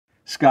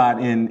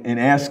Scott, in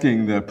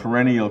asking the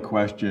perennial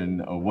question,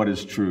 what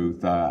is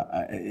truth,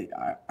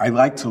 I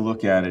like to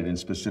look at it in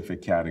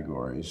specific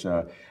categories.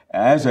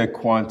 As a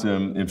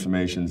quantum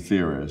information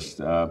theorist,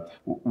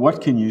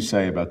 what can you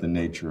say about the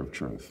nature of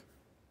truth?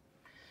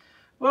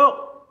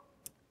 Well,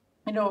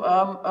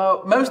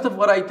 most of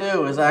what I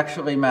do is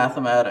actually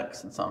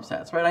mathematics in some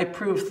sense, right? I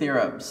prove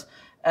theorems.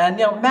 And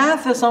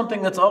math is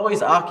something that's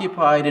always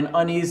occupied an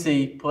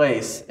uneasy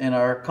place in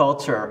our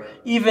culture,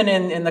 even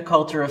in the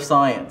culture of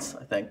science,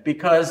 I think,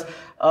 because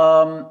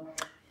on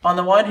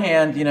the one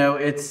hand,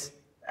 it's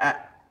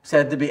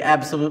said to be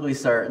absolutely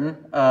certain,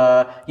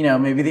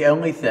 maybe the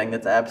only thing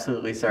that's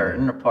absolutely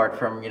certain apart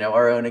from,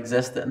 our own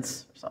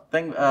existence or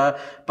something.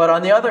 But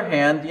on the other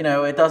hand,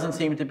 it doesn't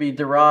seem to be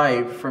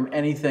derived from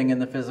anything in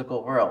the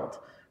physical world.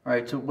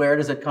 Right, so where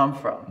does it come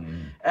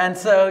from? And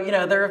so,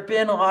 there have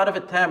been a lot of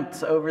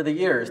attempts over the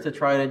years to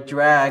try to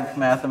drag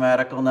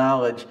mathematical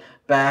knowledge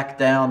back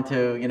down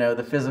to,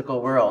 the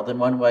physical world in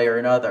one way or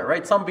another,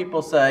 right? Some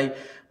people say,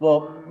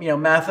 well,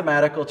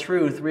 mathematical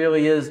truth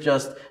really is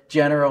just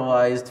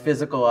generalized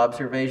physical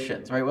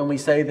observations, right? When we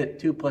say that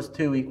 2 +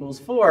 2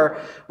 = 4,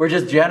 we're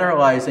just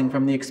generalizing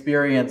from the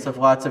experience of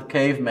lots of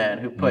cavemen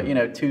who put,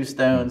 2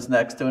 stones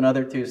next to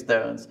another 2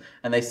 stones,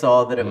 and they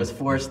saw that it was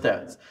 4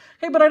 stones.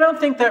 Okay, but I don't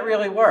think that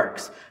really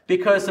works,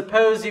 because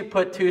suppose you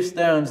put 2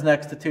 stones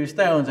next to 2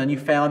 stones and you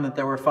found that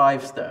there were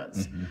 5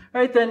 stones,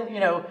 right? Then,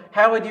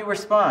 how would you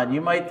respond?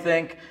 You might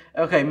think,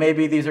 okay,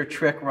 maybe these are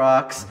trick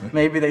rocks,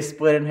 maybe they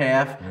split in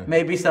half,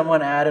 maybe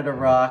someone added a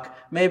rock,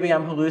 maybe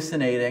I'm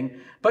hallucinating,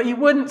 but you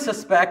wouldn't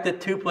suspect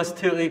that 2 +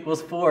 2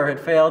 = 4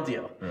 had failed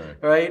you,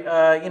 right?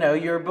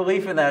 Your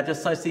belief in that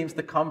just seems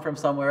to come from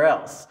somewhere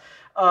else.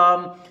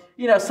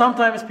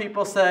 Sometimes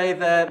people say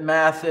that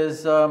math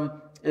is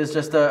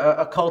just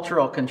a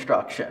cultural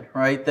construction,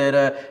 right?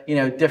 That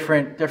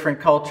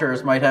different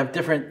cultures might have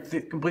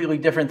completely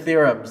different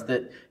theorems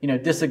that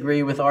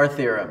disagree with our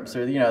theorems,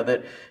 or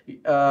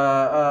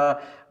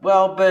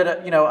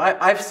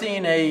I've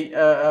seen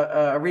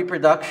a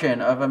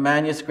reproduction of a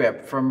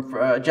manuscript from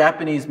a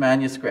Japanese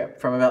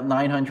manuscript from about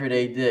 900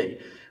 AD,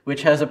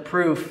 which has a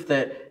proof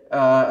that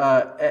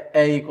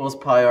A =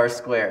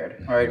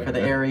 πr², right, for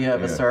the area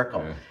of a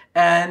circle.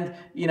 And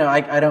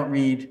I don't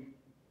read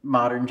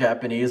modern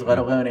Japanese, let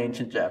alone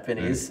ancient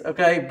Japanese,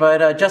 okay?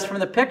 But just from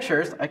the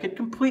pictures, I could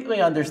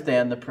completely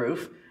understand the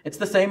proof. It's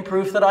the same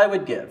proof that I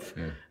would give.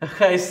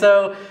 Okay,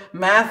 so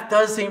math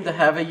does seem to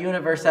have a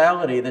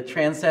universality that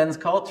transcends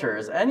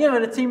cultures. And,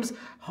 and it seems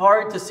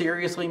hard to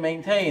seriously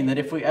maintain that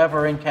if we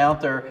ever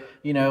encounter,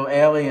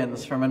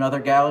 aliens from another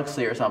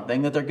galaxy or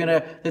something, that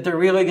they're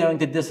really going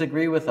to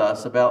disagree with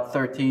us about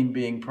 13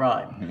 being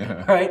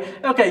prime, right?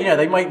 Okay,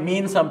 they might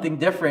mean something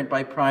different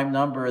by prime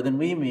number than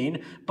we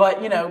mean,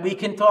 but, we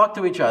can talk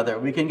to each other.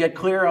 We can get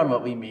clear on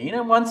what we mean.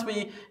 And once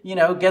we,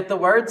 get the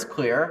words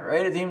clear,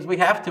 right, it seems we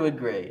have to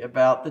agree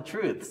about the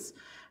truths.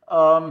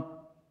 Some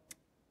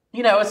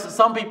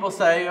people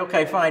say,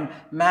 okay, fine,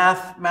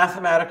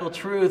 mathematical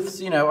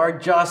truths, are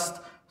just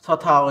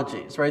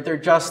tautologies, right? They're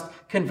just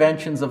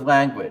conventions of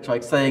language,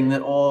 like saying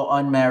that all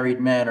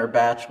unmarried men are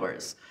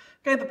bachelors.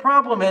 Okay, the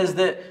problem is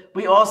that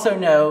we also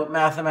know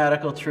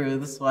mathematical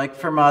truths like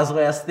Fermat's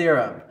last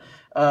theorem,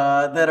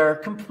 that are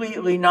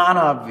completely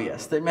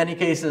non-obvious, that in many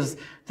cases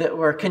that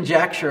were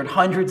conjectured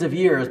hundreds of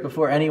years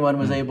before anyone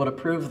was able to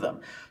prove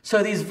them.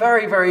 So these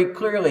very, very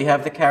clearly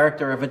have the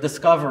character of a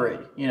discovery,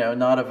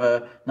 not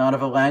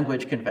of a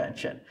language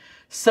convention.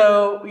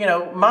 So,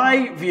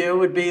 my view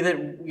would be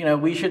that,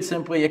 we should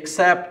simply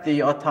accept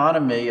the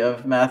autonomy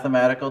of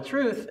mathematical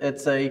truth.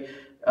 It's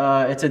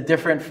a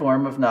different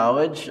form of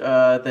knowledge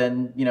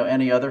than,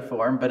 any other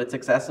form, but it's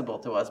accessible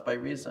to us by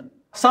reason.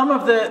 Some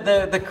of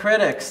the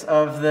critics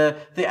of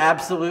the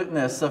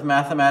absoluteness of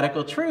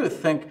mathematical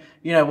truth think,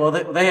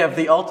 they have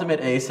the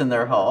ultimate ace in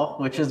their hall,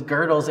 which is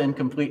Gödel's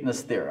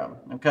incompleteness theorem,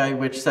 okay,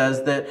 which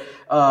says that,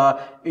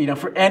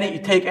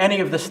 take any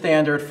of the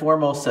standard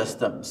formal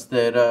systems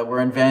that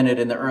were invented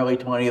in the early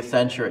 20th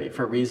century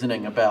for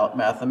reasoning about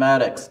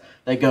mathematics.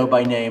 They go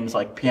by names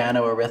like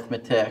piano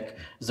arithmetic,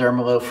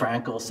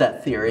 Zermelo-Fraenkel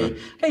set theory.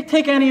 Okay,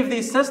 take any of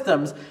these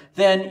systems,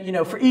 then,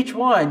 for each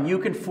one, you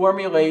can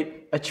formulate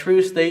a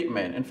true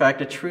statement, in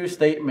fact, a true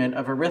statement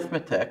of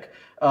arithmetic,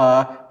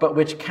 but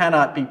which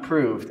cannot be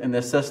proved in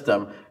this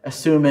system,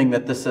 assuming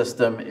that the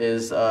system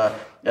is,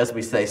 as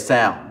we say,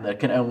 sound, that it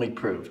can only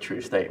prove true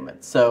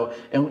statements. So,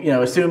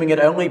 assuming it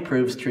only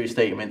proves true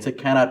statements, it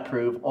cannot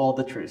prove all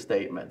the true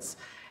statements.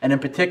 And in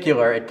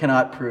particular, it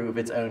cannot prove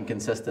its own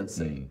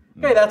consistency.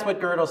 Okay, that's what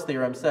Gödel's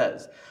theorem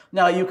says.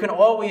 Now, you can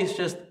always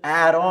just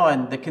add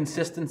on the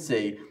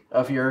consistency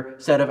of your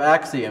set of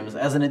axioms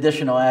as an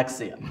additional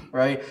axiom,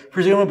 right?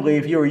 Presumably,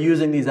 if you were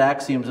using these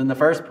axioms in the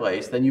first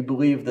place, then you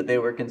believed that they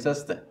were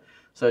consistent.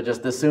 So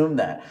just assume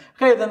that.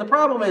 Okay, then the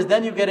problem is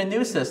then you get a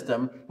new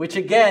system, which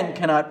again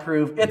cannot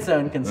prove its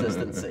own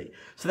consistency.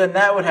 So then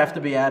that would have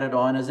to be added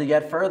on as a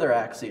yet further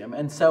axiom,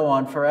 and so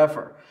on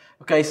forever.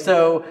 Okay,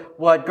 so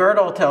what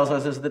Gödel tells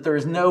us is that there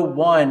is no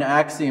one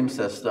axiom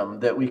system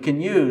that we can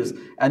use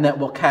and that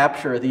will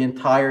capture the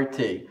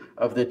entirety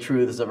of the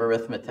truths of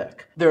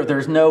arithmetic.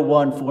 There's no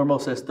one formal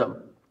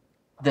system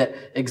that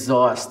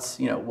exhausts,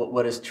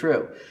 what is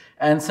true.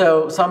 And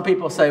so some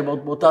people say,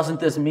 well, doesn't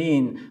this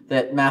mean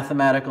that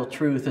mathematical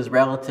truth is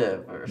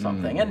relative or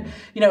something? And,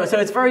 so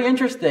it's very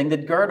interesting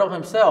that Gödel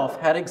himself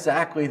had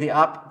exactly the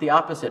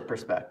opposite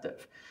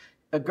perspective.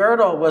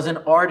 Gödel was an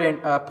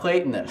ardent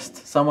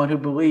Platonist, someone who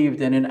believed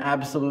in an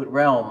absolute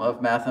realm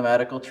of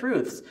mathematical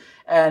truths.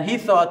 And he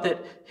thought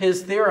that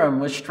his theorem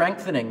was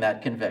strengthening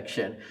that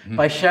conviction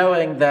by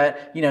showing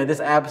that,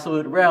 this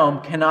absolute realm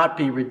cannot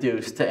be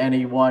reduced to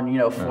any one,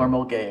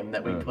 formal game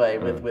that we play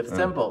with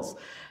symbols.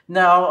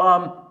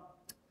 Now,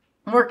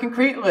 more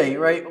concretely,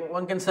 right,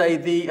 one can say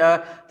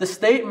the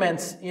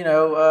statements,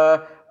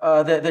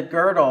 that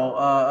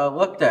Gödel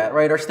looked at,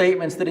 right, are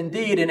statements that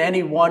indeed in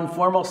any one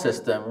formal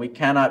system we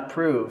cannot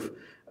prove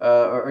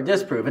or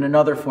disprove. In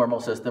another formal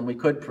system we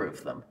could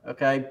prove them,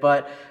 okay?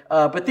 But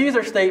these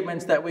are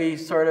statements that we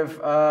sort of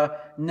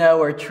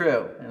know are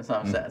true in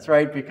some sense,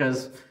 right?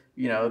 Because,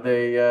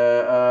 they,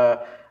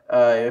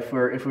 if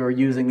we were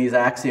using these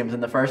axioms in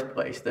the first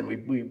place, then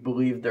we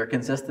believe their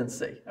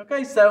consistency,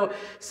 okay? So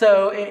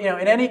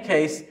in any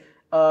case,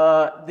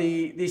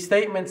 these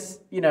statements,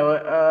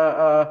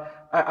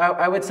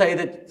 I would say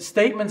that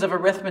statements of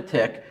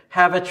arithmetic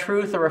have a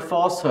truth or a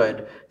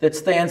falsehood that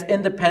stands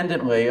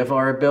independently of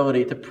our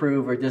ability to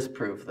prove or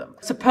disprove them.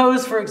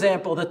 Suppose, for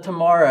example, that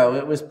tomorrow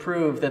it was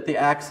proved that the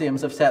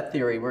axioms of set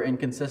theory were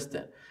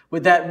inconsistent.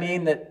 Would that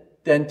mean that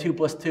then 2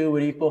 plus 2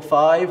 would equal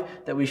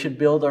 5, that we should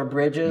build our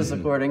bridges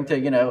according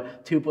to,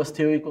 2 plus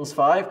 2 equals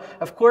 5?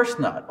 Of course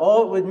not.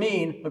 All it would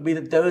mean would be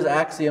that those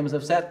axioms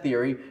of set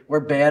theory were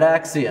bad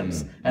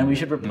axioms, and we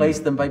should replace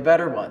them by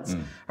better ones.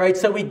 Right?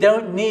 So we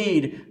don't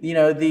need,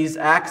 these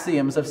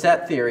axioms of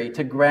set theory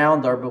to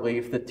ground our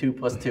belief that 2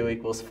 plus 2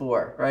 equals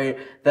 4, right?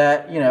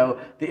 That,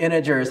 the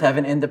integers have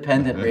an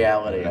independent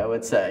reality, I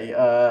would say,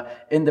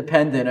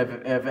 independent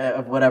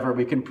of whatever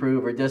we can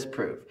prove or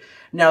disprove.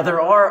 Now,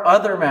 there are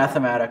other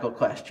mathematical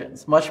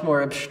questions, much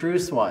more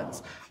abstruse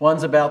ones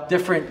about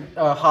different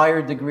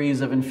higher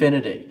degrees of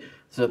infinity.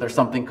 So there's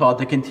something called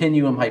the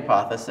continuum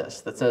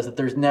hypothesis that says that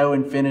there's no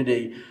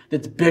infinity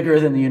that's bigger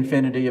than the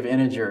infinity of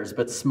integers,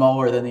 but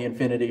smaller than the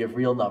infinity of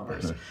real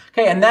numbers.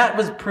 Okay, and that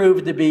was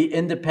proved to be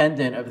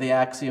independent of the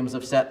axioms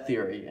of set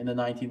theory in the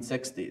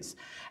 1960s.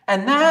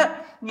 And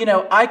that,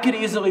 I could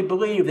easily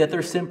believe that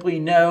there's simply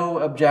no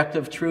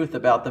objective truth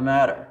about the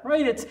matter,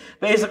 right? It's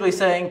basically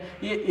saying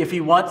if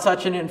you want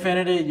such an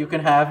infinity, you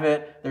can have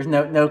it. There's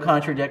no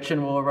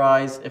contradiction will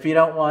arise. If you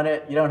don't want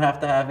it, you don't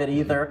have to have it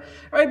either,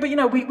 right? But,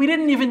 we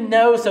didn't even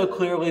know so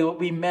clearly what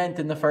we meant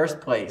in the first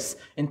place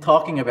in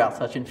talking about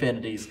such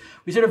infinities.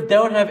 We sort of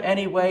don't have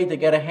any way to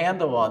get a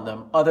handle on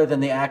them other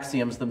than the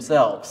axioms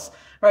themselves,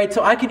 right?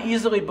 So I can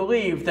easily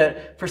believe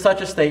that for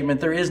such a statement,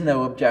 there is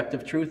no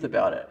objective truth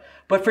about it.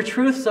 But for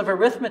truths of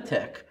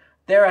arithmetic,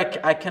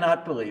 I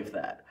cannot believe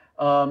that.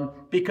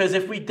 Because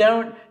if we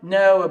don't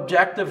know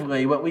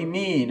objectively what we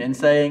mean in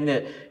saying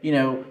that,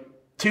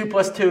 2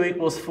 plus 2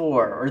 equals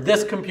 4, or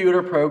this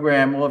computer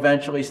program will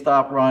eventually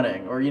stop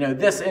running, or,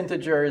 this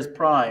integer is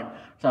prime,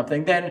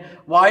 something, then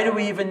why do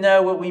we even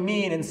know what we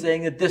mean in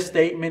saying that this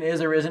statement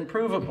is or isn't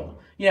provable?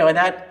 In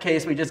that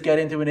case, we just get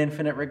into an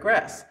infinite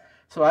regress.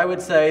 So I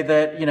would say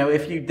that,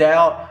 if you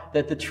doubt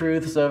that the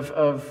truths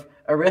of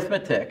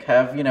arithmetic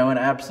have, an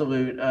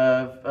absolute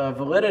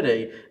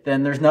validity,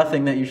 then there's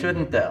nothing that you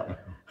shouldn't doubt.